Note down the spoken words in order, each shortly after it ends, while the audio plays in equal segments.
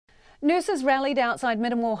Nurses rallied outside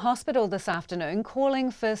Middlemore Hospital this afternoon, calling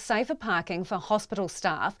for safer parking for hospital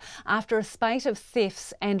staff after a spate of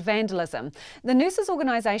thefts and vandalism. The nurses'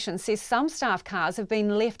 organisation says some staff cars have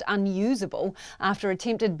been left unusable after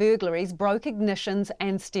attempted burglaries broke ignitions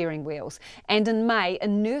and steering wheels. And in May, a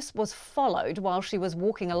nurse was followed while she was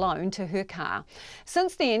walking alone to her car.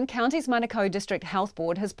 Since then, County's Manukau District Health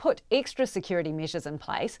Board has put extra security measures in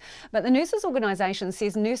place, but the nurses' organisation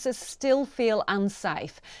says nurses still feel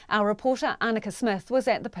unsafe. Our reporter Annika Smith was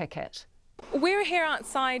at the picket. We're here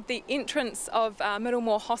outside the entrance of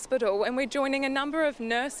Middlemore Hospital, and we're joining a number of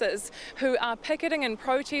nurses who are picketing in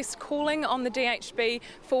protest, calling on the DHB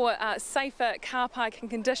for safer car parking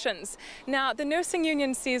conditions. Now, the nursing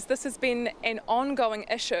union says this has been an ongoing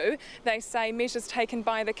issue. They say measures taken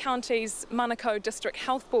by the county's Manukau District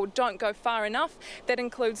Health Board don't go far enough. That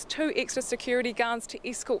includes 2 extra security guards to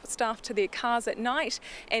escort staff to their cars at night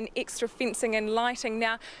and extra fencing and lighting.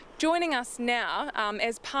 Now, joining us now,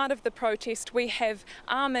 as part of the protest, we have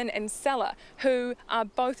Armin and Sella, who are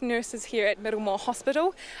both nurses here at Middlemore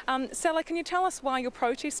Hospital. Sella, can you tell us why you're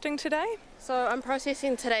protesting today? So I'm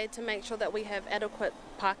protesting today to make sure that we have adequate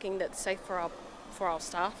parking that's safe for our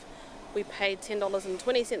staff. We pay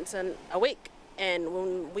 $10.20 a week, and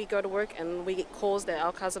when we go to work and we get calls that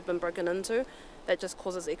our cars have been broken into, that just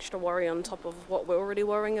causes extra worry on top of what we're already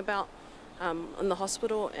worrying about in the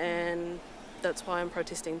hospital, and that's why I'm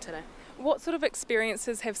protesting today. What sort of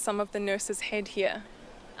experiences have some of the nurses had here?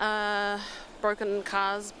 Broken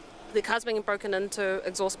cars, the cars being broken into,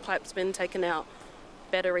 exhaust pipes been taken out,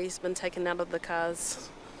 batteries been taken out of the cars,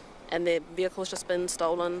 and their vehicles just been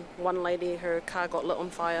stolen. One lady, her car got lit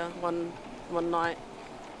on fire one night,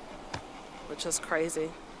 which is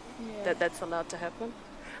crazy. Yeah. That's allowed to happen.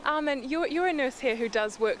 And you're a nurse here who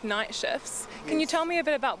does work night shifts. Can you tell me a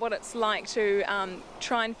bit about what it's like to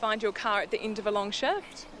try and find your car at the end of a long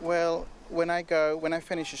shift? Well, when I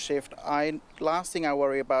finish a shift, last thing I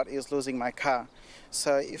worry about is losing my car.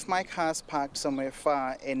 So if my car's parked somewhere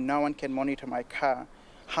far and no one can monitor my car,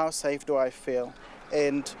 how safe do I feel?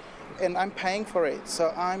 And I'm paying for it,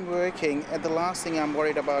 so I'm working, and the last thing I'm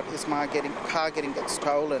worried about is my car getting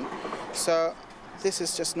stolen. So this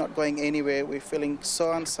is just not going anywhere. We're feeling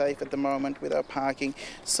so unsafe at the moment with our parking.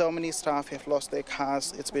 So many staff have lost their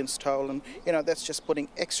cars, it's been stolen. You know, that's just putting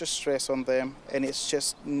extra stress on them, and it's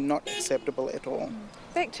just not acceptable at all.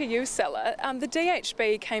 Back to you, Sella. The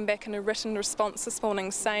DHB came back in a written response this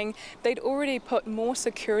morning saying they'd already put more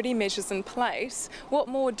security measures in place. What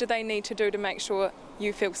more do they need to do to make sure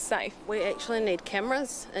you feel safe? We actually need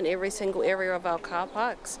cameras in every single area of our car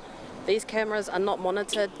parks. These cameras are not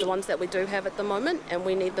monitored, the ones that we do have at the moment, and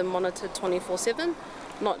we need them monitored 24/7,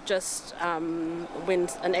 not just when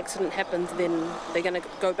an accident happens, then they're going to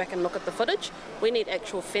go back and look at the footage. We need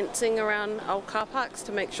actual fencing around our car parks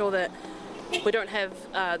to make sure that we don't have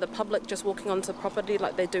the public just walking onto property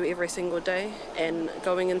like they do every single day and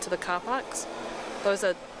going into the car parks. Those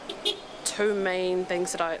are 2 main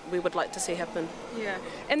things that we would like to see happen. Yeah.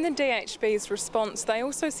 In the DHB's response, they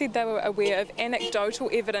also said they were aware of anecdotal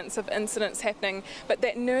evidence of incidents happening, but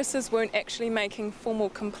that nurses weren't actually making formal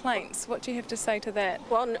complaints. What do you have to say to that?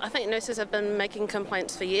 Well, I think nurses have been making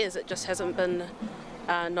complaints for years. It just hasn't been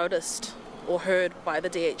noticed or heard by the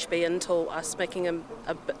DHB until us making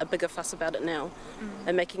a bigger fuss about it now,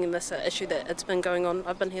 and making this an issue that it's been going on.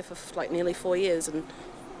 I've been here for like nearly 4 years, and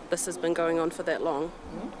this has been going on for that long.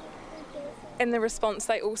 In the response,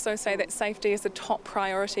 they also say that safety is a top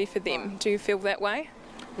priority for them. Do you feel that way?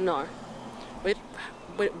 No.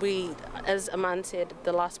 We, as Aman said,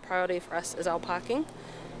 the last priority for us is our parking,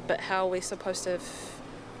 but how are we supposed to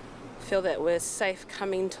feel that we're safe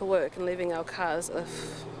coming to work and leaving our cars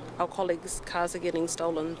if our colleagues' cars are getting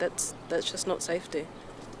stolen? That's just not safety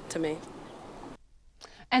to me.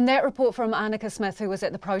 And that report from Annika Smith, who was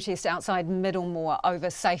at the protest outside Middlemore over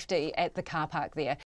safety at the car park there.